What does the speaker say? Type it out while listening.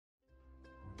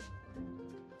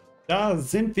Da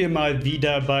sind wir mal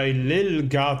wieder bei Lil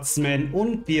Guardsman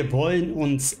und wir wollen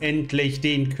uns endlich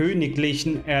den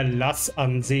königlichen Erlass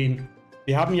ansehen.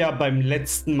 Wir haben ja beim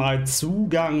letzten Mal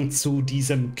Zugang zu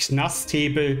diesem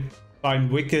Knasthebel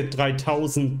beim Wicked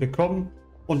 3000 bekommen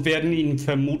und werden ihn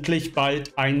vermutlich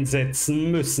bald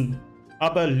einsetzen müssen.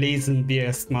 Aber lesen wir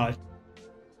erstmal.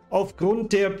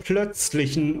 Aufgrund der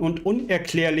plötzlichen und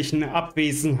unerklärlichen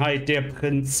Abwesenheit der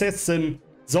Prinzessin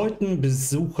sollten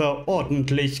Besucher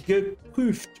ordentlich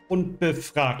geprüft und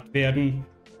befragt werden.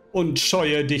 Und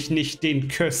scheue dich nicht, den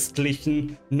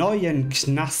köstlichen, neuen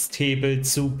Knasthebel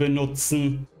zu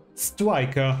benutzen.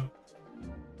 Striker.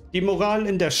 Die Moral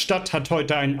in der Stadt hat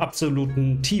heute einen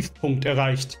absoluten Tiefpunkt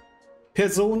erreicht.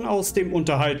 Personen aus dem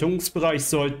Unterhaltungsbereich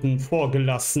sollten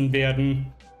vorgelassen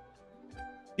werden.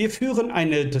 Wir führen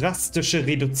eine drastische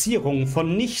Reduzierung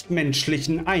von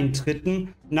nichtmenschlichen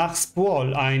Eintritten nach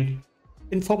Sprawl ein.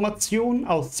 Informationen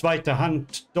aus zweiter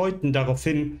Hand deuten darauf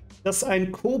hin, dass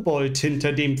ein Kobold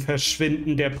hinter dem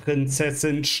Verschwinden der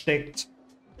Prinzessin steckt.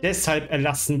 Deshalb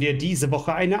erlassen wir diese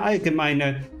Woche eine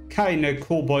allgemeine keine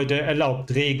Kobolde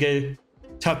erlaubt Regel.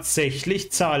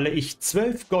 Tatsächlich zahle ich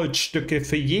 12 Goldstücke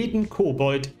für jeden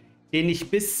Kobold, den ich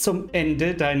bis zum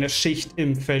Ende deiner Schicht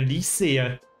im Verlies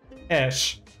sehe.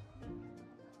 Ash.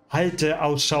 Halte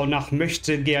Ausschau nach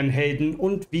Möchtegernhelden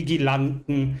und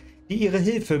Vigilanten, die ihre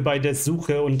Hilfe bei der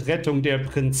Suche und Rettung der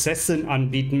Prinzessin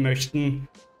anbieten möchten.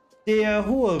 Der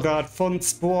Hohe Rat von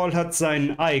Sprawl hat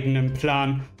seinen eigenen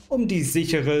Plan, um die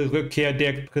sichere Rückkehr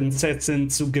der Prinzessin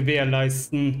zu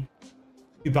gewährleisten.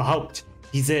 Überhaupt,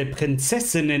 diese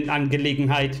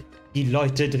Prinzessinnen-Angelegenheit, die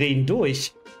Leute drehen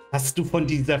durch. Hast du von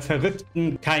dieser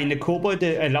verrückten keine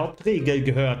Kobolde erlaubt Regel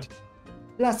gehört?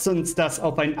 Lass uns das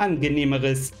auf ein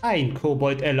angenehmeres ein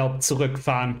Kobold erlaubt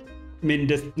zurückfahren.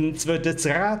 Mindestens wird es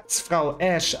Ratsfrau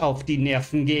Ash auf die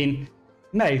Nerven gehen.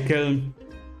 Malcolm.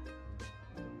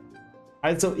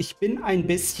 Also ich bin ein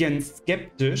bisschen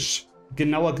skeptisch,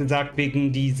 genauer gesagt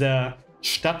wegen dieser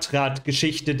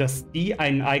Stadtrat-Geschichte, dass die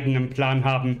einen eigenen Plan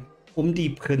haben, um die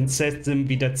Prinzessin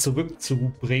wieder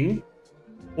zurückzubringen.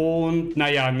 Und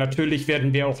naja, natürlich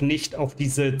werden wir auch nicht auf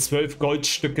diese 12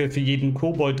 Goldstücke für jeden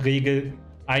Kobold-Regel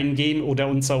eingehen oder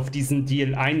uns auf diesen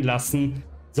Deal einlassen,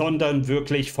 sondern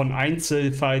wirklich von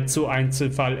Einzelfall zu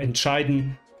Einzelfall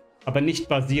entscheiden, aber nicht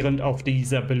basierend auf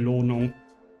dieser Belohnung.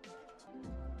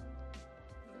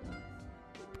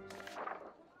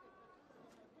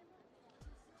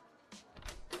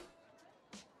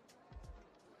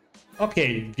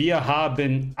 Okay, wir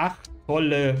haben 8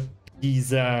 volle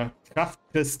dieser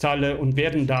Kraftkristalle und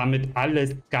werden damit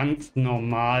alles ganz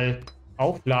normal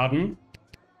aufladen.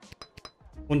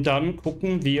 Und dann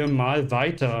gucken wir mal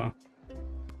weiter.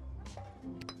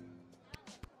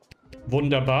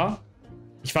 Wunderbar.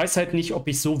 Ich weiß halt nicht, ob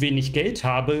ich so wenig Geld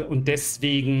habe und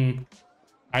deswegen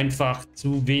einfach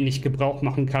zu wenig Gebrauch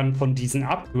machen kann von diesen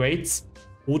Upgrades.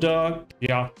 Oder,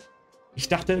 ja, ich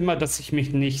dachte immer, dass ich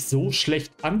mich nicht so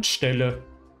schlecht anstelle.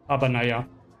 Aber naja.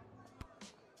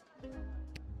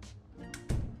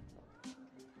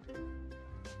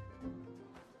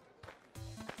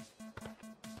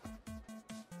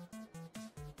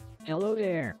 Hello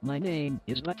there, my name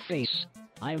is Buttface.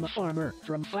 I am a farmer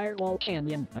from Firewall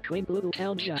Canyon, a quaint little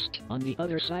town just on the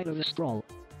other side of the sprawl.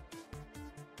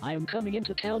 I am coming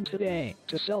into town today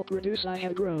to sell produce I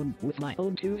have grown with my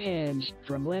own 2 hands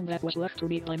from land that was left to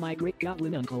me by my great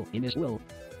goblin uncle in his will.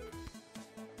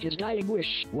 His dying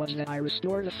wish was that I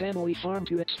restore the family farm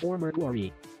to its former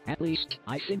glory. At least,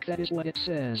 I think that is what it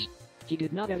says. He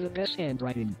did not have the best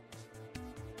handwriting.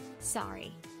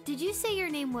 Sorry, did you say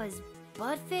your name was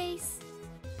Buttface?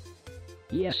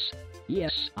 Yes,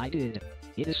 I did.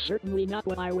 It is certainly not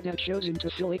what I would have chosen to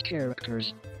fill 8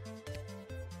 characters.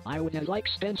 I would have liked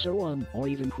Spencer 1 or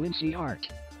even Quincy Hart.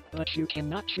 But you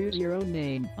cannot choose your own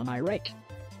name, am I right?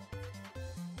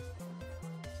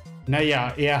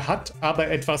 Naja, er hat aber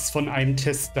etwas von einem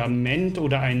Testament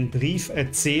oder einem Brief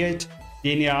erzählt,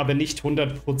 den er aber nicht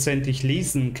hundertprozentig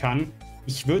lesen kann.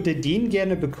 Ich würde den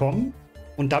gerne bekommen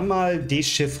und dann mal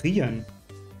dechiffrieren.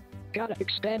 Gotta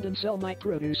expand and sell my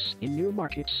produce in new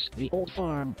markets. The old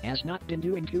farm has not been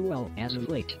doing too well as of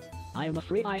late. I am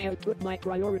afraid I have put my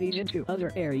priorities into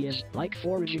other areas like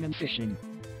foraging and fishing.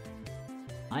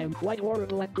 I am quite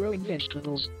horrible at growing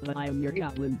vegetables, but I am your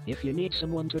goblin if you need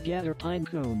someone to gather pine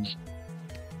cones.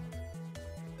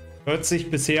 Hört sich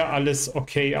bisher alles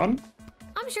okay an?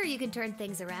 I'm sure you can turn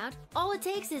things around. All it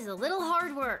takes is a little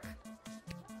hard work.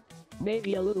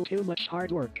 Maybe a little too much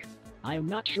hard work. I am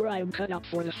not sure I am cut out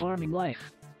for the farming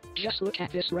life. Just look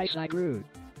at this rice I grew.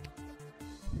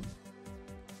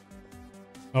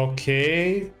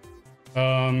 Okay.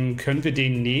 Können wir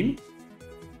den nehmen?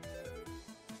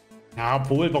 Ja,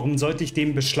 obwohl, warum sollte ich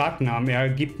den beschlagnahmen? Er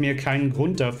gibt mir keinen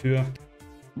Grund dafür.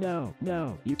 No,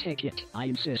 no, you take it, I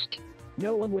insist.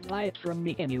 No one would buy it from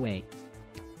me anyway.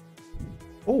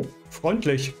 Oh,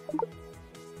 freundlich.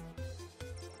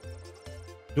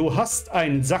 Du hast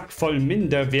einen Sack voll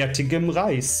minderwertigem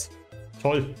Reis.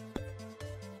 Toll.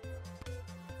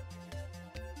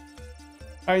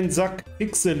 Ein Sack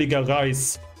pixeliger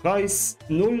Reis. Preis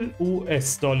 0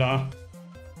 US-Dollar.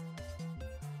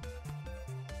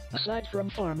 Aside from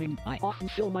farming, I often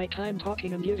fill my time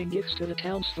talking and giving gifts to the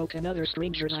townsfolk and other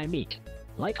strangers I meet.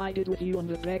 Like I did with you on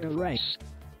the bag of rice.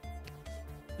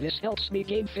 This helps me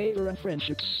gain favor and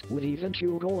friendships, with the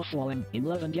eventual goal of falling in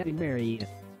love and getting married.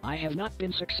 I have not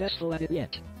been successful at it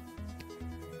yet.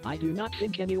 I do not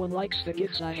think anyone likes the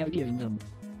gifts I have given them.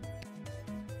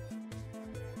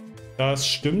 Das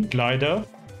stimmt leider.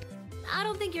 I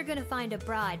don't think you're gonna find a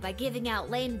bride by giving out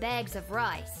lame bags of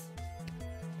rice.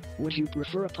 Would you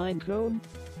prefer a pine cone?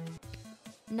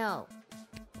 No.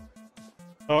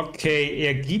 Okay,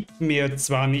 er gibt mir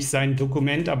zwar nicht sein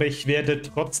Dokument, aber ich werde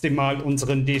trotzdem mal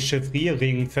unseren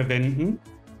Dechiffrierring verwenden.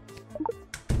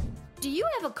 Do you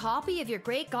have a copy of your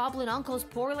great goblin uncle's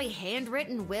poorly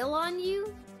handwritten will on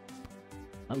you?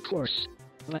 Of course,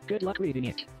 but good luck reading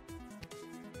it.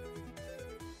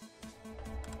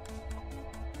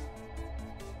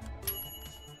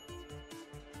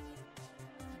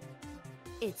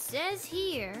 It says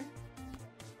here...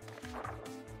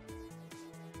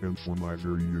 And for my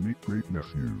very unique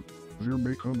great-nephew, there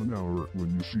may come an hour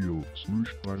when you feel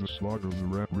swooshed by the slog of the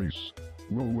rat race.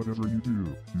 Well, whatever you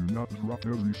do not drop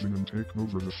everything and take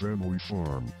over the family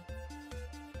farm.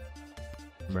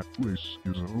 That place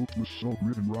is a hopeless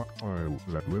salt-ridden rock pile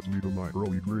that led me to my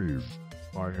early grave.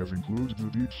 I have enclosed the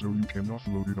deed so you can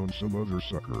offload it on some other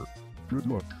sucker. Good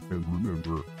luck, and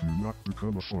remember, do not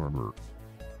become a farmer.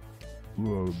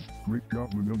 Love, Great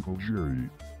Goblin Uncle Jerry.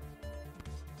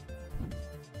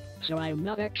 So I'm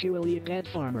not actually a bad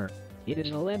farmer. It is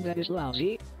the land that is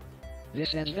lousy.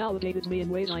 This has validated me in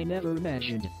ways I never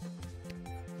imagined.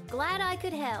 Glad I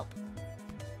could help.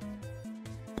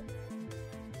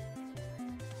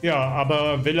 Ja,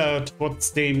 aber will er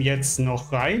trotzdem jetzt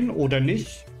noch rein oder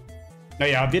nicht?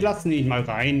 Naja, wir lassen ihn mal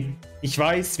rein. Ich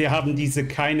weiß, wir haben diese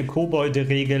keine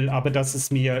Kobolde-Regel, aber das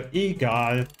ist mir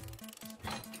egal.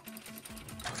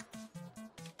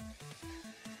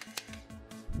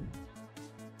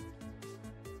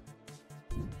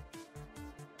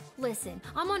 Listen,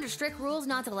 I'm under strict rules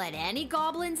not to let any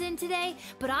goblins in today,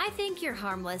 but I think you're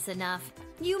harmless enough.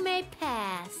 You may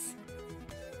pass.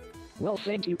 Well,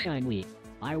 thank you kindly.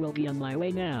 I will be on my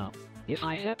way now. If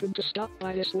I happen to stop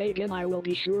by this way again, I will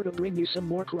be sure to bring you some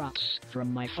more crops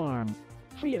from my farm.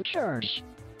 Free of charge.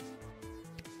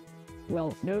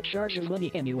 Well, no charge of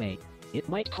money anyway. It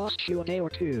might cost you a day or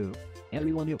two.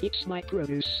 Everyone who eats my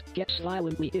produce gets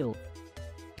violently ill.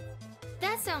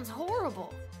 That sounds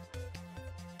horrible.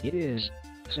 It is.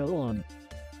 So long.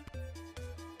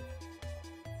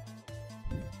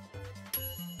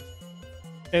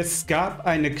 Es gab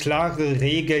eine klare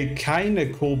Regel,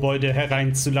 keine Kobolde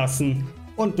hereinzulassen.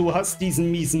 Und du hast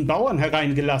diesen miesen Bauern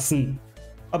hereingelassen.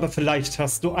 Aber vielleicht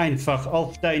hast du einfach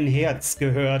auf dein Herz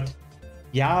gehört.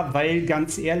 Ja, weil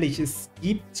ganz ehrlich, es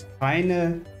gibt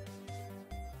keine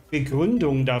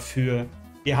Begründung dafür.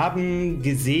 Wir haben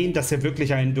gesehen, dass er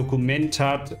wirklich ein Dokument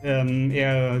hat.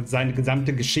 Seine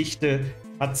gesamte Geschichte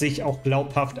hat sich auch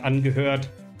glaubhaft angehört.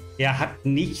 Er hat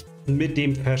nichts mit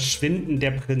dem Verschwinden der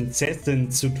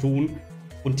Prinzessin zu tun.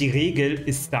 Und die Regel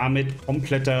ist damit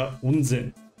kompletter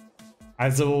Unsinn.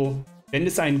 Also, wenn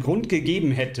es einen Grund gegeben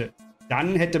hätte,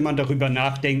 dann hätte man darüber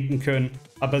nachdenken können.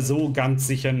 Aber so ganz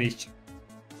sicher nicht.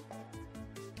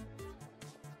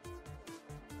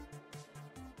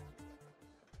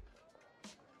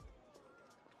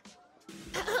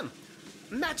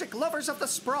 Magic lovers of the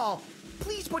sprawl,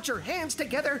 please put your hands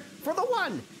together for the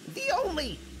one, the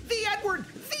only, the Edward,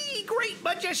 the great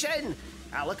magician!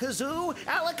 Alakazoo,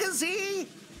 Alakazee!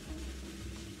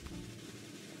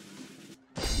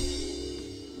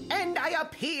 And I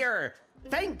appear!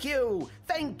 Thank you,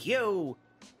 thank you!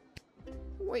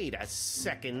 Wait a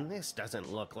second, this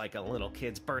doesn't look like a little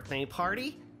kid's birthday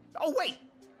party. Oh wait,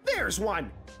 there's one!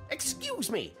 Excuse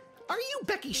me, are you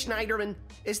Becky Schneiderman?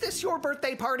 Is this your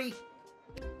birthday party?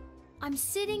 I'm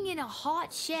sitting in a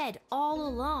hot shed all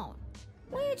alone.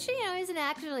 Which, isn't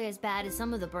actually as bad as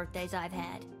some of the birthdays I've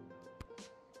had.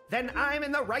 Then I'm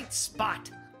in the right spot.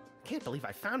 Can't believe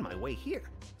I found my way here,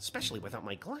 especially without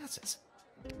my glasses.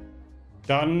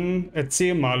 Dann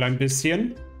erzähl mal ein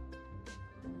bisschen.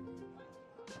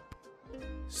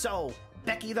 So,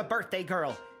 Becky the birthday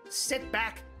girl, sit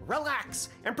back, relax,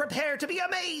 and prepare to be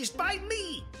amazed by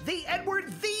me, The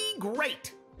Edward the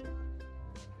Great.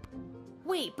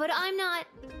 Wait, but I'm not...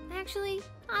 Actually,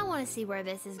 I want to see where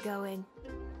this is going.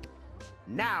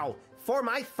 Now, for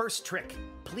my first trick,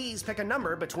 please pick a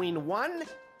number between 1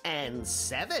 and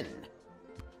 7.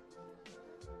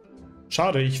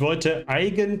 Schade, ich wollte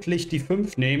eigentlich die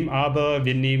 5 nehmen, aber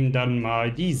wir nehmen dann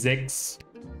mal die 6.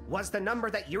 Was the number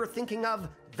that you're thinking of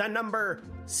the number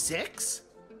 6?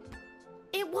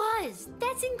 It was!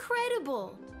 That's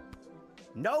incredible!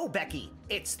 No, Becky,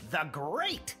 it's the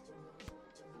Great.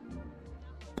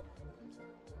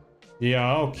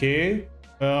 Ja, okay.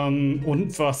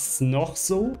 Und was noch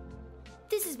so?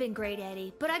 This has been great,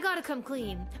 Eddie, but I gotta come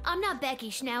clean. I'm not Becky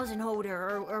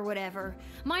Schnauzenholder or whatever.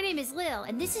 My name is Lil,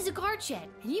 and this is a guard shed,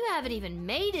 and you haven't even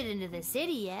made it into the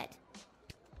city yet.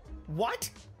 What?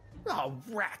 Oh,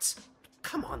 rats.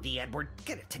 Come on, the Edward,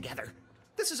 get it together.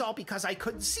 This is all because I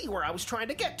couldn't see where I was trying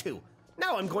to get to.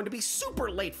 Now I'm going to be super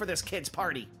late for this kid's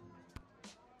party.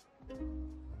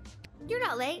 You're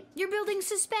not late. You're building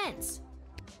suspense.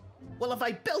 Well, if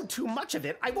I build too much of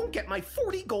it, I won't get my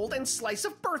 40 gold and slice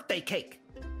of birthday cake.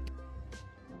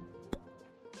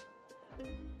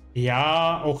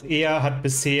 Ja, auch er hat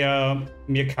bisher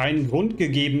mir keinen Grund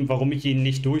gegeben, warum ich ihn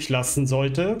nicht durchlassen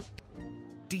sollte.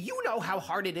 Do you know how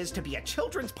hard it is to be a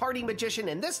children's party magician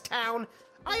in this town?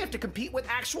 I have to compete with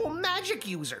actual magic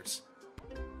users.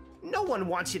 No one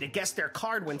wants you to guess their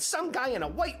card when some guy in a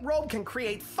white robe can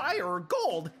create fire or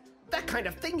gold. That kind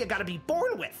of thing you gotta be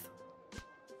born with.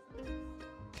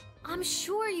 I'm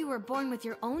sure you were born with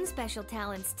your own special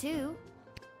talents, too.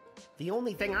 The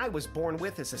only thing I was born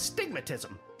with is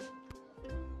astigmatism.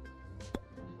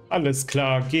 Alles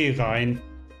klar, geh rein.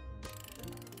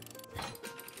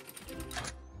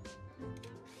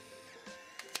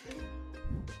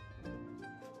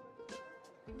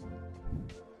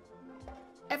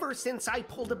 Ever since I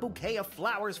pulled a bouquet of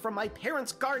flowers from my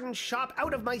parents' garden shop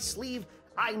out of my sleeve,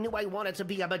 I knew I wanted to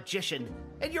be a magician,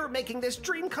 and you're making this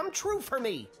dream come true for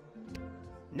me.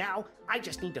 Now, I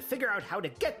just need to figure out how to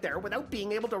get there without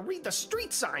being able to read the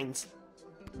street signs.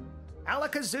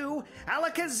 Alakazoo,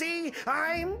 Alakazee,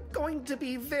 I'm going to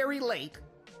be very late.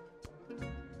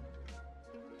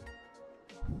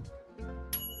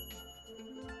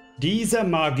 Dieser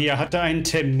Magier hatte einen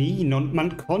Termin und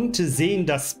man konnte sehen,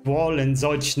 dass Ball in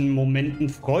solchen Momenten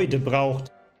Freude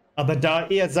braucht. Aber da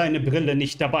er seine Brille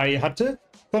nicht dabei hatte,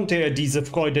 konnte er diese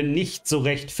Freude nicht so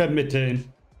recht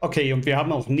vermitteln. Okay, und wir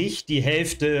haben auch nicht die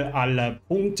Hälfte aller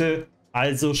Punkte,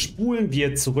 also spulen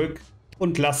wir zurück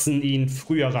und lassen ihn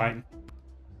früher rein.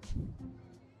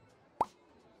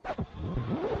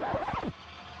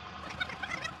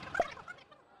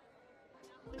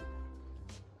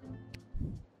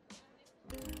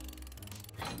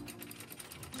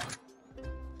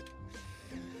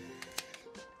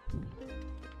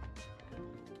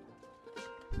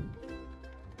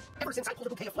 Ever since I pulled a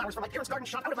bouquet of flowers from my parents' garden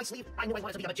shop out of my sleeve, I knew I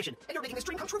wanted to be a magician, and you're making this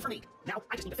dream come true for me. Now,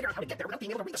 I just need to figure out how to get there without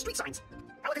being able to read the street signs.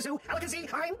 Alakazoo, Alakazee,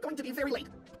 I'm going to be very late.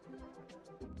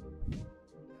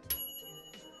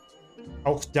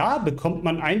 Auch da bekommt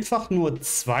man einfach nur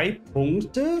 2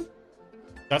 Punkte.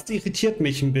 Das irritiert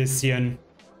mich ein bisschen.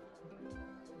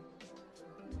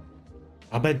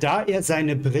 Aber da er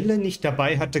seine Brille nicht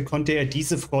dabei hatte, konnte er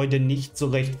diese Freude nicht so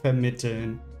recht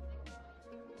vermitteln.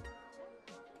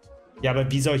 Ja,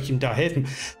 aber wie soll ich ihm da helfen?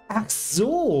 Ach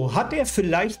so, hat er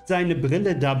vielleicht seine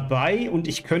Brille dabei und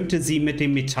ich könnte sie mit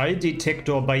dem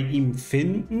Metalldetektor bei ihm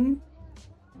finden?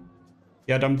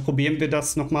 Ja, dann probieren wir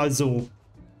das nochmal so.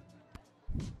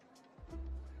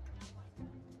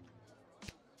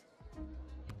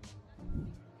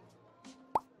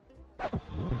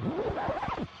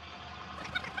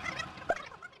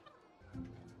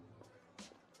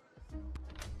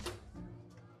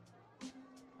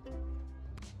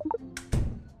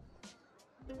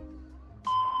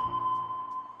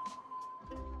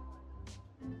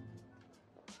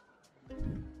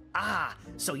 Ah,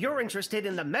 so you're interested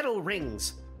in the metal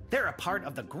rings. They're a part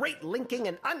of the great linking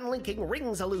and unlinking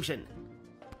rings illusion.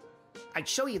 I'd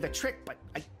show you the trick, but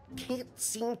I can't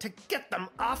seem to get them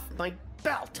off my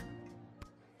belt.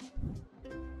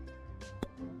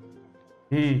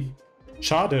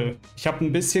 Schade. Ich habe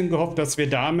ein bisschen gehofft, dass wir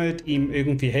damit ihm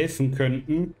irgendwie helfen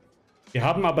könnten. Wir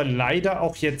haben aber leider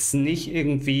auch jetzt nicht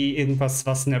irgendwie irgendwas,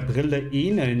 was einer Brille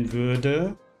ähneln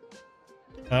würde.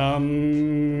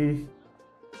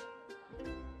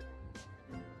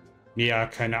 Ja,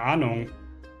 keine Ahnung.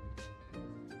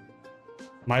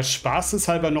 Mal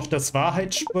spaßeshalber noch das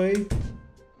Wahrheitsspray.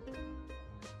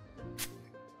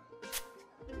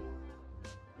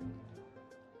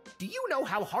 Do you know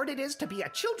how hard it is to be a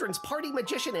children's party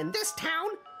magician in this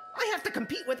town? I have to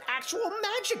compete with actual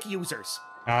magic users.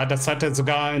 Ja, das hat er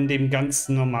sogar in dem ganz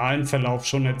normalen Verlauf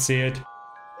schon erzählt.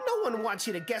 No one wants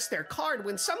you to guess their card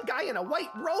when some guy in a white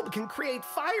robe can create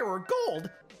fire or gold.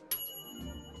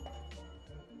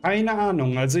 Keine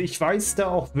Ahnung, also ich weiß da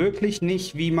auch wirklich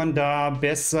nicht, wie man da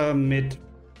besser mit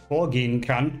vorgehen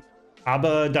kann.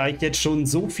 Aber da ich jetzt schon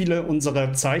so viele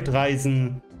unserer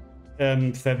Zeitreisen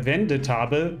verwendet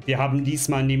habe, wir haben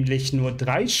diesmal nämlich nur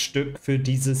 3 Stück für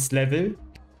dieses Level,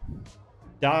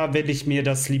 da will ich mir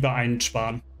das lieber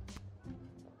einsparen.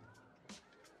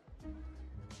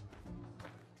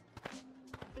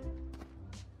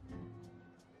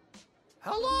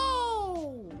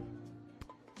 Hello!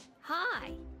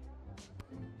 Hi.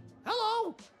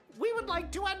 Hello! We would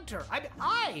like to enter.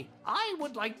 I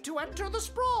would like to enter the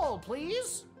sprawl,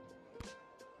 please.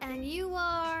 And you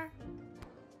are...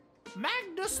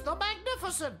 Magnus the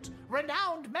Magnificent,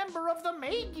 renowned member of the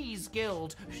Mages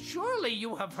Guild. Surely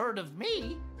you have heard of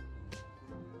me.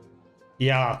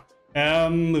 Ja,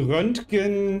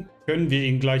 Röntgen können wir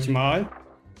ihn gleich mal.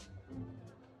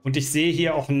 Und ich sehe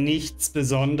hier auch nichts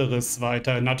Besonderes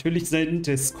weiter. Natürlich sind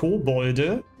es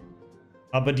Kobolde,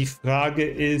 aber die Frage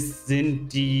ist,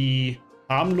 sind die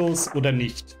harmlos oder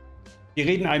nicht? Wir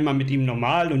reden einmal mit ihm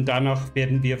normal und danach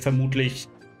werden wir vermutlich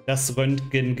das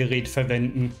Röntgengerät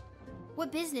verwenden.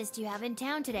 What business do you have in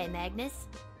town today, Magnus?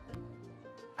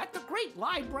 At the Great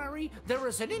Library, there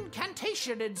is an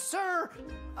incantation in Sir...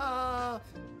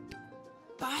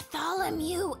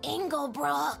 Bartholomew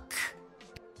Inglebrook.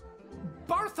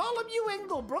 Bartholomew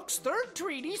Inglebrook's third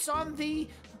treatise on the...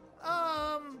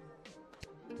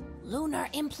 Lunar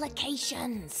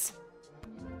implications.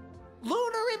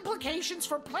 Lunar implications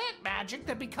for plant magic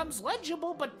that becomes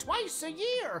legible but twice a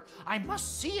year. I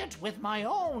must see it with my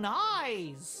own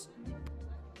eyes.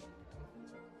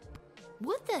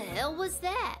 What the hell was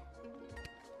that?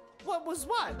 What was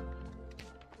what?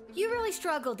 You really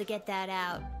struggled to get that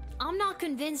out. I'm not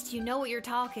convinced you know what you're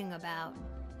talking about.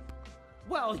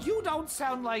 Well, you don't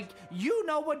sound like you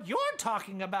know what you're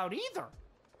talking about either.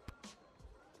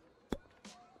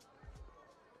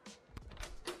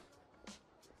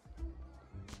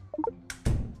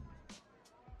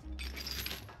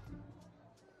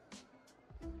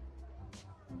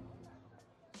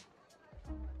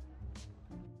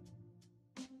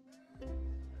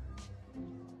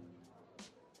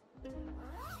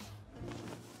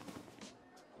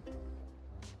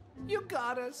 You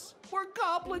got us. We're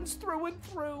goblins through and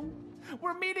through.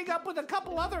 We're meeting up with a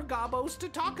couple other gobbos to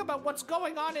talk about what's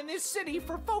going on in this city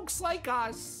for folks like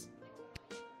us.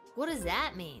 What does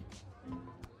that mean?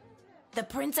 The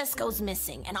princess goes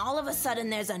missing, and all of a sudden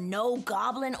there's a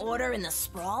no-goblin order in the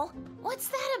sprawl? What's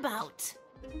that about?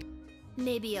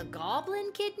 Maybe a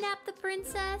goblin kidnapped the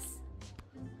princess?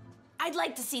 I'd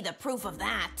like to see the proof of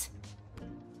that.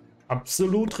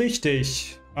 Absolut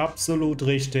richtig. Absolut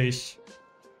richtig.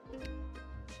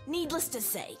 Needless to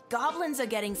say, goblins are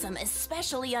getting some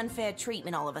especially unfair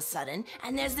treatment all of a sudden,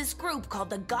 and there's this group called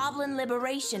the Goblin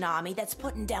Liberation Army that's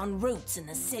putting down roots in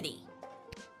the city.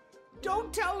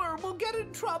 Don't tell her, we'll get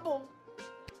in trouble.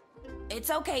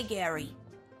 It's okay, Gary.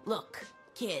 Look,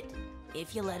 kid,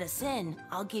 if you let us in,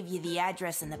 I'll give you the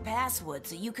address and the password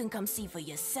so you can come see for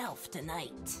yourself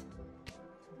tonight.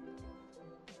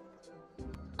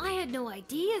 I had no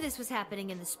idea this was happening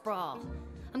in the sprawl.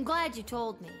 I'm glad you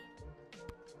told me.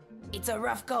 It's a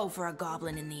rough go for a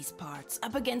goblin in these parts,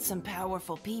 up against some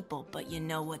powerful people, but you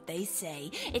know what they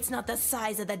say. It's not the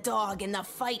size of the dog in the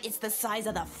fight, it's the size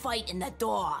of the fight in the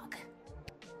dog.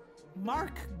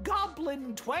 Mark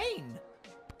Goblin Twain.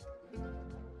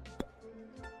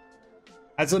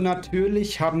 Also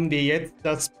natürlich haben wir jetzt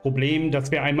das Problem, dass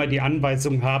wir einmal die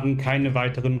Anweisung haben, keine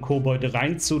weiteren Kobolde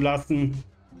reinzulassen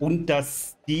und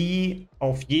dass die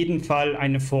auf jeden Fall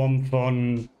eine Form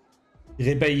von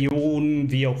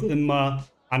Rebellion, wie auch immer,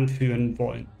 anführen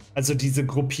wollen. Also diese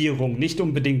Gruppierung, nicht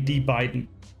unbedingt die beiden.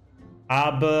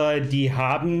 Aber die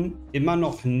haben immer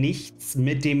noch nichts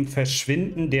mit dem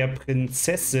Verschwinden der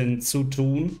Prinzessin zu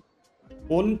tun.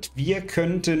 Und wir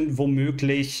könnten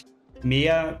womöglich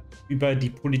mehr über die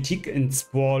Politik in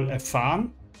Sprawl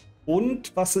erfahren.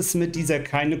 Und was es mit dieser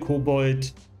keine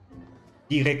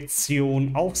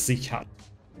Kobold-Direktion auf sich hat.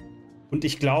 Und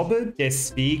ich glaube,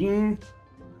 deswegen...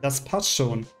 Das passt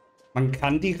schon. Man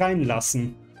kann die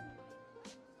reinlassen.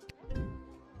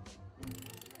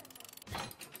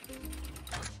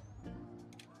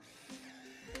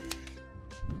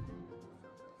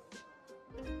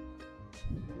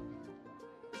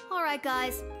 Alright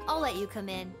guys, I'll let you come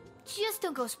in. Just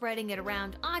don't go spreading it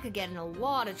around. I could get in a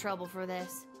lot of trouble for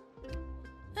this.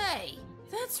 Hey,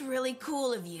 that's really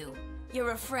cool of you.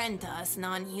 You're a friend to us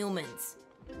non-humans.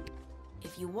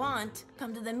 If you want,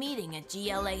 come to the meeting at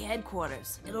GLA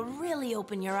headquarters. It'll really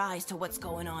open your eyes to what's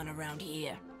going on around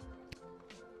here.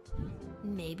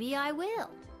 Maybe I will.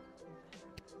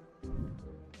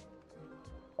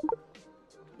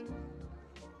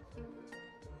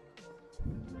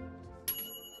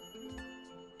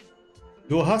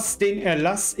 Du hast den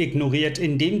Erlass ignoriert,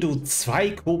 indem du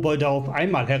 2 Kobolde auf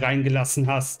einmal hereingelassen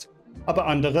hast. Aber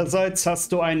andererseits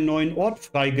hast du einen neuen Ort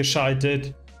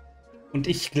freigeschaltet. Und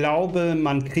ich glaube,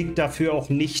 man kriegt dafür auch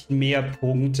nicht mehr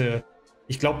Punkte.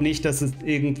 Ich glaube nicht, dass es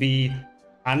irgendwie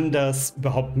anders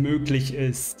überhaupt möglich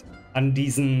ist, an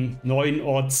diesen neuen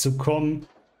Ort zu kommen,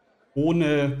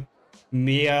 ohne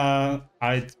weniger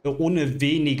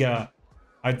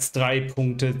als 3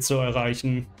 Punkte zu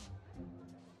erreichen.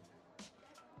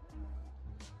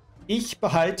 Ich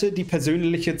behalte die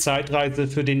persönliche Zeitreise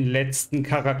für den letzten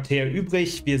Charakter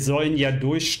übrig. Wir sollen ja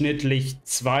durchschnittlich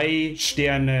 2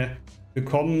 Sterne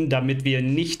bekommen, damit wir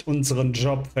nicht unseren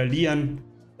Job verlieren.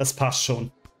 Das passt schon.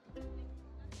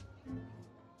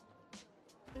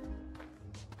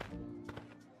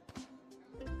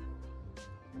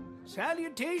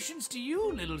 Salutations to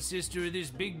you, little sister of this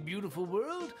big, beautiful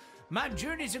world. My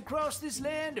journeys across this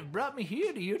land have brought me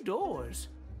here to your doors.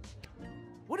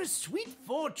 What does sweet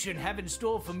fortune have in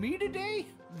store for me today?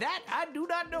 That I do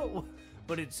not know.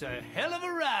 But it's a hell of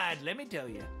a ride, let me tell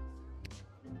you.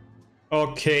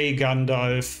 Okay,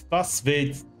 Gandalf, was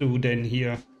willst du denn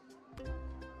hier?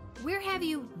 Where have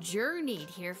you journeyed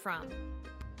here from?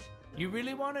 You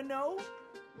really want to know?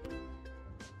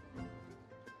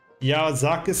 Ja,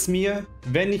 sag es mir.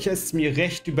 Wenn ich es mir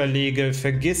recht überlege,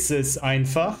 vergiss es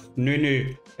einfach.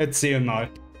 Nö, erzähl mal.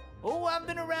 Oh, I've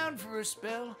been around for a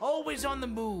spell, always on the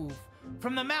move.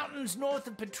 From the mountains north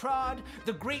of Petrad,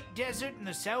 the great desert in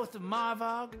the south of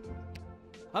Marvog,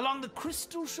 along the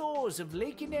crystal shores of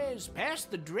Lake Inez,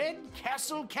 past the dread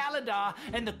Castle Caladar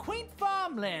and the quaint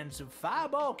farmlands of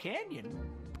Fireball Canyon.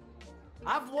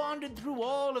 I've wandered through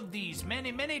all of these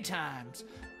many, many times,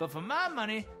 but for my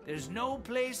money, there's no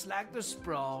place like the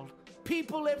sprawl.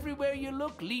 People everywhere you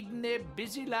look leading their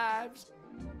busy lives.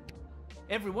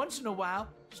 Every once in a while,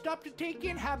 stop to take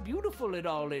in how beautiful it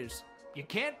all is. You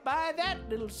can't buy that,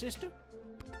 little sister.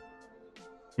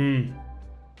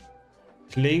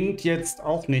 Klingt jetzt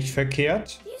auch nicht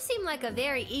verkehrt. You seem like a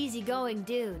very easygoing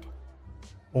dude.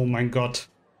 Oh mein Gott.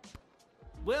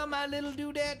 Well, my little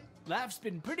dudette, life's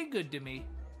been pretty good to me.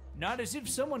 Not as if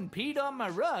someone peed on my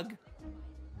rug.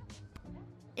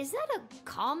 Is that a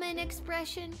common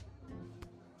expression?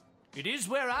 It is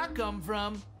where I come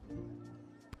from.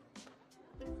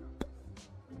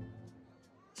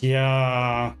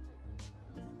 Ja.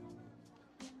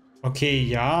 Okay,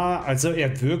 ja, also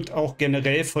er wirkt auch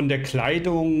generell von der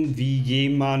Kleidung wie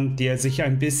jemand, der sich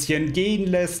ein bisschen gehen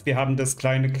lässt. Wir haben das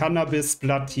kleine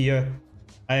Cannabisblatt hier,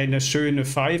 eine schöne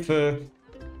Pfeife.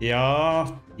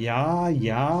 Ja.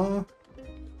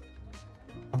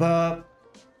 Aber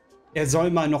er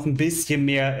soll mal noch ein bisschen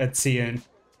mehr erzählen.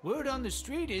 Word on the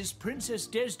street is Princess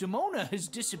Desdemona has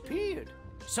disappeared.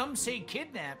 Some say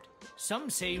kidnapped,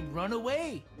 some say run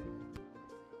away.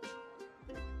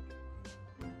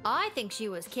 I think she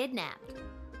was kidnapped.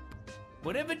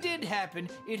 Whatever did happen,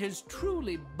 it has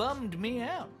truly bummed me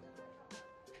out.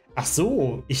 Ach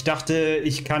so, ich dachte,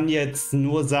 ich kann jetzt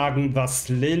nur sagen, was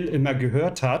Lil immer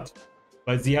gehört hat,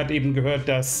 weil sie hat eben gehört,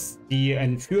 dass die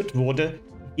entführt wurde.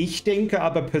 Ich denke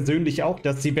aber persönlich auch,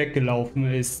 dass sie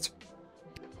weggelaufen ist.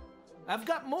 I've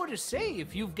got more to say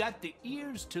if you've got the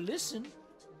ears to listen.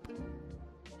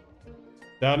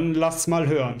 Dann lass mal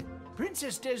hören.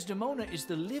 Princess Desdemona is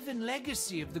the living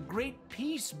legacy of the great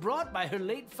peace brought by her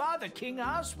late father, King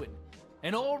Oswin.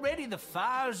 And already the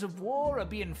fires of war are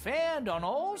being fanned on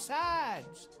all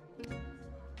sides.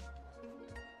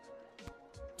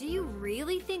 Do you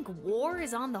really think war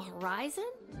is on the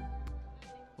horizon?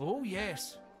 Oh,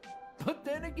 yes. But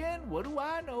then again, what do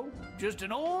I know? Just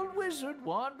an old wizard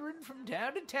wandering from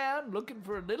town to town looking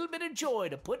for a little bit of joy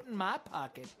to put in my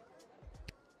pocket.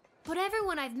 But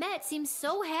everyone I've met seems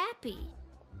so happy.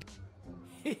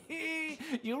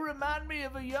 You remind me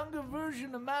of a younger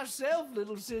version of myself,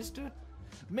 little sister.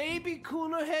 Maybe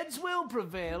cooler heads will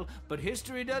prevail, but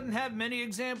history doesn't have many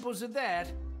examples of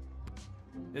that.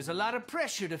 There's a lot of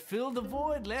pressure to fill the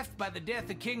void left by the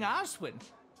death of King Oswin.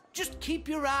 Just keep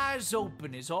your eyes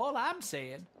open is all I'm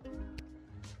saying.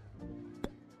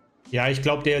 Ja, ich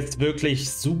glaube, der ist wirklich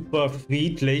super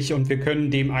friedlich und wir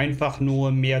können dem einfach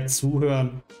nur mehr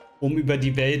zuhören, um über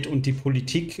die Welt und die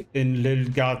Politik in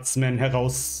Lil Guardsman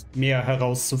mehr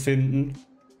herauszufinden.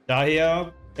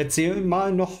 Daher erzähl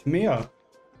mal noch mehr.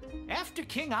 After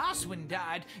King Oswin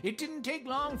died, it didn't take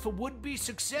long for would-be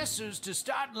successors to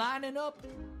start lining up.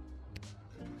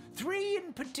 3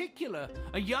 in particular,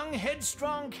 a young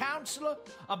headstrong counselor,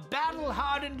 a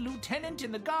battle-hardened lieutenant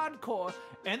in the Guard Corps,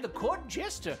 and the court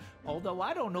jester, although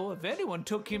I don't know if anyone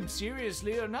took him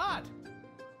seriously or not.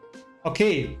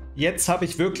 Okay, jetzt habe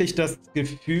ich wirklich das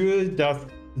Gefühl, dass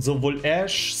sowohl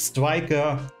Ash,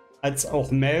 Striker als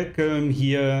auch Malcolm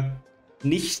hier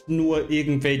nicht nur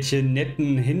irgendwelche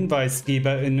netten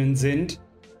HinweisgeberInnen sind,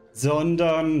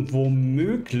 sondern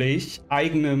womöglich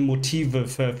eigene Motive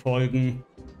verfolgen.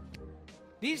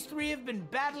 These 3 have been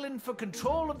battling for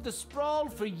control of the sprawl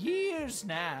for years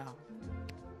now.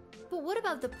 But what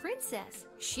about the princess?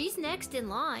 She's next in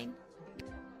line.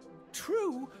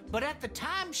 True, but at the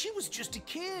time she was just a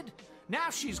kid. Now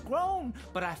she's grown,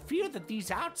 but I fear that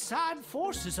these outside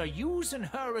forces are using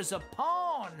her as a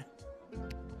pawn.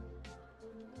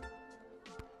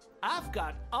 I've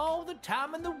got all the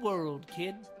time in the world,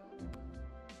 kid.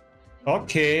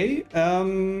 Okay,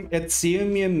 erzähl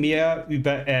mir mehr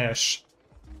über Ash.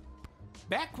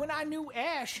 Back when I knew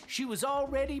Ash, she was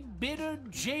already bitter,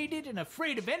 jaded, and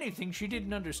afraid of anything she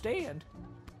didn't understand.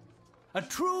 A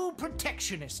true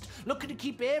protectionist, looking to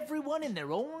keep everyone in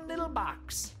their own little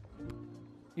box.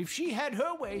 If she had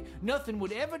her way, nothing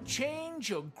would ever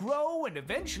change or grow, and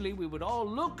eventually we would all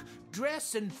look,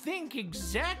 dress, and think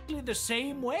exactly the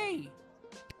same way.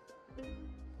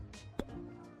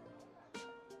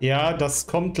 Ja, das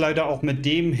kommt leider auch mit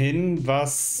dem hin,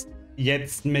 was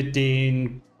jetzt mit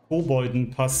den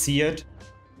Kobolden passiert.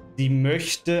 Sie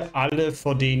möchte alle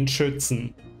vor denen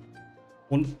schützen.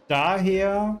 Und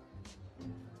daher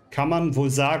kann man wohl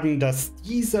sagen, dass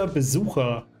dieser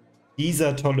Besucher,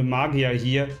 dieser tolle Magier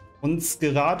hier, uns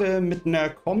gerade mit einer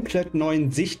komplett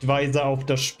neuen Sichtweise auf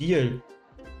das Spiel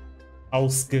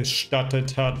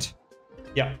ausgestattet hat.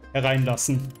 Ja,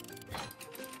 hereinlassen.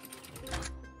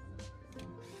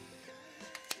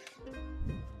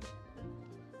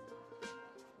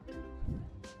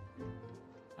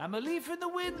 I'm a leaf in the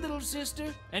wind, little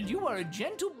sister, and you are a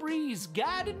gentle breeze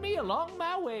guiding me along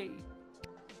my way.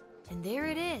 And there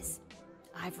it is.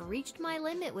 I've reached my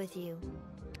limit with you.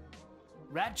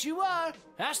 Right you are.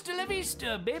 Hasta la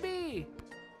vista, baby.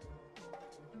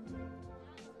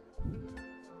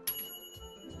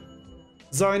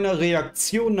 Seiner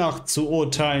Reaktion nach zu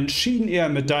urteilen, schien er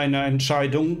mit deiner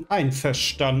Entscheidung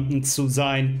einverstanden zu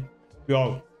sein.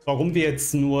 Ja, warum wir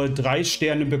jetzt nur 3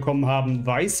 Sterne bekommen haben,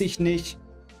 weiß ich nicht.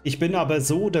 Ich bin aber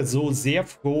so oder so sehr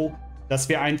froh, dass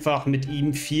wir einfach mit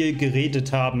ihm viel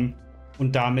geredet haben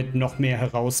und damit noch mehr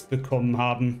herausbekommen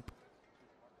haben.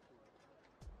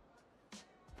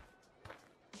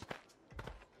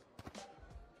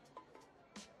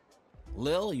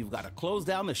 Lil, you've got to close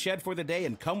down the shed for the day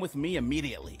and come with me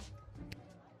immediately.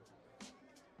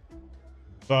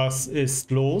 Was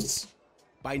ist los?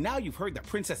 By now you've heard that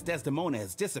Princess Desdemona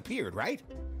has disappeared, right?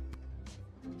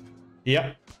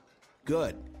 Ja.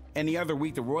 Good. Any other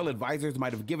week the royal advisors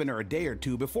might have given her a day or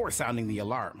 2 before sounding the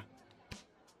alarm.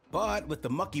 But with the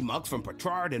mucky mucks from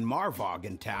Petrard and Marvog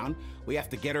in town, we have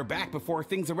to get her back before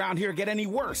things around here get any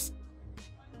worse.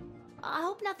 I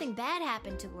hope nothing bad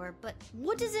happened to her, but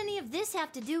what does any of this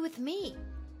have to do with me?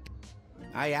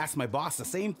 I asked my boss the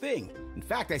same thing. In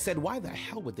fact, I said, why the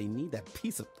hell would they need that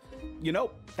piece of... You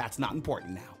know, that's not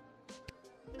important now.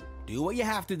 Do what you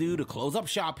have to do to close up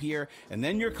shop here, and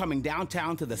then you're coming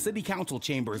downtown to the city council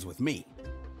chambers with me.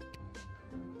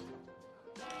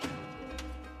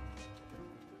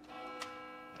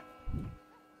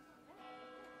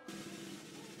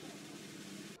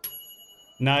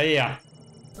 Naja.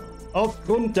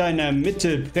 Aufgrund deiner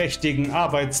mittelprächtigen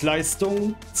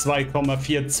Arbeitsleistung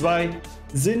 2,42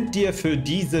 sind dir für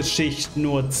diese Schicht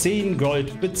nur 10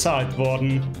 Gold bezahlt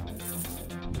worden.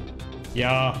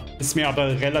 Ja, ist mir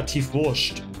aber relativ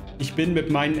wurscht. Ich bin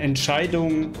mit meinen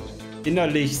Entscheidungen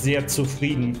innerlich sehr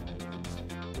zufrieden.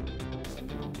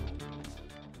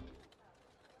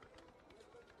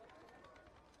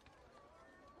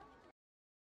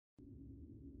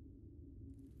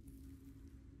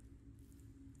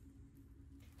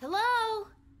 Hello?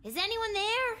 Is anyone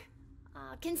there?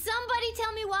 Can somebody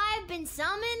tell me why I've been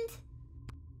summoned?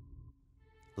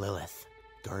 Lilith,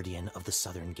 guardian of the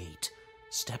Southern Gate,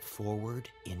 step forward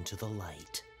into the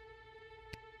light.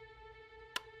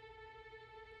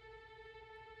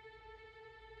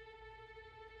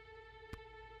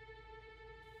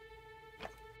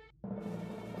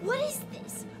 What is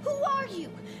this? Who are you?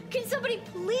 Can somebody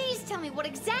please tell me what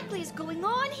exactly is going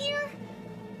on here?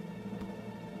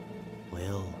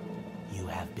 Lil, you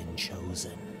have been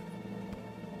chosen.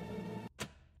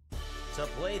 To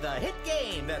play the hit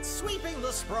game that's sweeping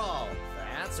the sprawl.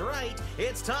 That's right,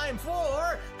 it's time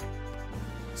for...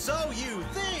 So you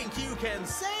think you can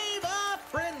save a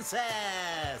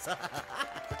princess?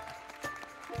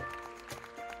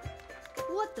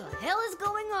 What the hell is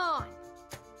going on?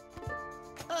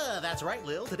 That's right,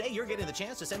 Lil. Today you're getting the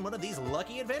chance to send one of these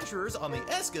lucky adventurers on the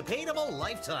escapade of a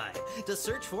lifetime to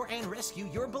search for and rescue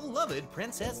your beloved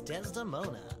Princess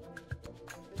Desdemona.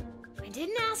 I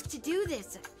didn't ask to do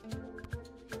this.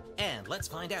 And let's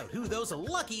find out who those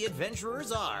lucky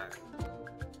adventurers are.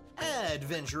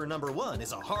 Adventurer number 1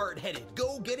 is a hard-headed,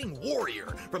 go-getting warrior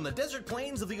from the desert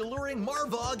plains of the alluring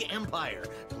Marvog Empire.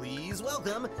 Please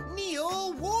welcome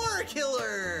Neil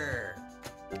Warkiller!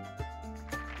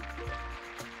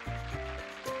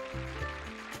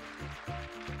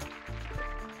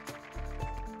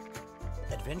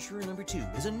 Adventurer number 2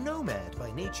 is a nomad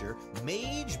by nature,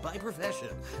 mage by profession,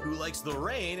 who likes the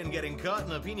rain and getting caught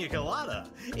in a pina colada.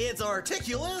 It's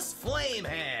Articulous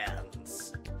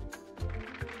Flamehands!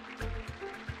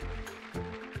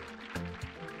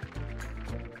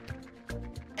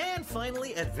 And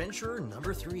finally, adventurer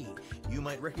number 3. You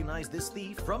might recognize this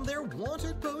thief from their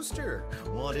wanted poster.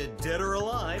 Wanted dead or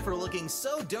alive for looking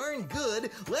so darn good,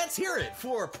 let's hear it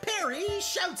for Perry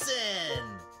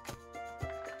Shoutson!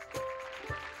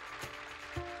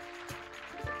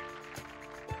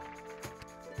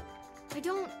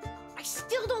 I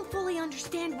still don't fully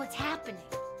understand what's happening.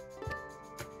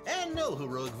 And no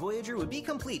heroic voyager would be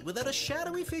complete without a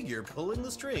shadowy figure pulling the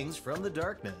strings from the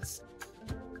darkness.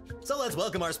 So let's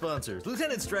welcome our sponsors,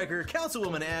 Lieutenant Stryker,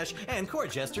 Councilwoman Ash, and Court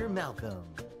Jester Malcolm.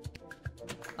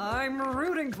 I'm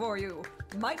rooting for you.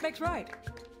 Might makes right.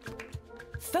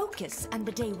 Focus and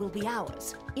the day will be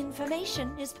ours.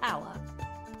 Information is power.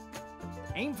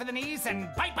 Aim for the knees and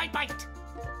bite, bite, bite!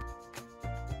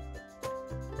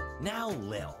 Now,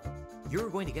 Lil, you're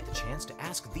going to get the chance to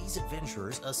ask these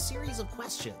adventurers a series of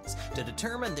questions to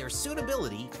determine their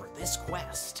suitability for this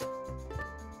quest.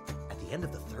 At the end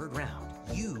of the 3rd round,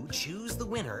 you choose the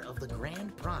winner of the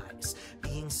grand prize,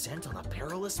 being sent on a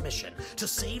perilous mission to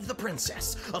save the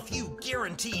princess, a few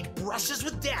guaranteed brushes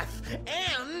with death,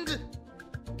 and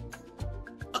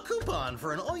a coupon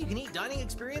for an all-you-can-eat dining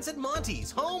experience at Monty's,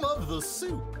 home of the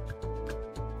soup.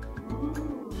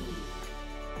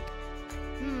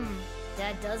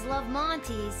 Dad does love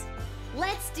Monty's.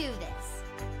 Let's do this.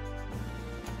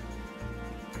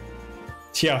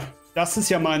 Tja, das ist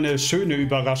ja mal eine schöne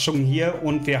Überraschung hier.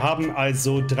 Und wir haben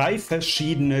also 3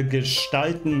 verschiedene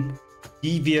Gestalten,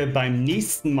 die wir beim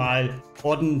nächsten Mal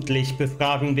ordentlich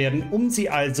befragen werden, um sie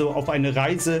also auf eine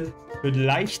Reise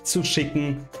vielleicht zu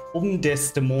schicken, um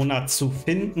Desdemona zu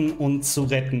finden und zu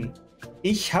retten.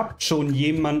 Ich habe schon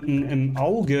jemanden im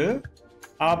Auge,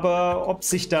 aber ob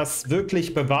sich das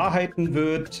wirklich bewahrheiten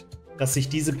wird, dass ich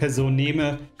diese Person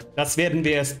nehme, das werden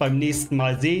wir erst beim nächsten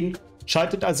Mal sehen.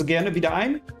 Schaltet also gerne wieder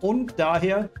ein und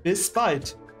daher bis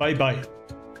bald. Bye bye.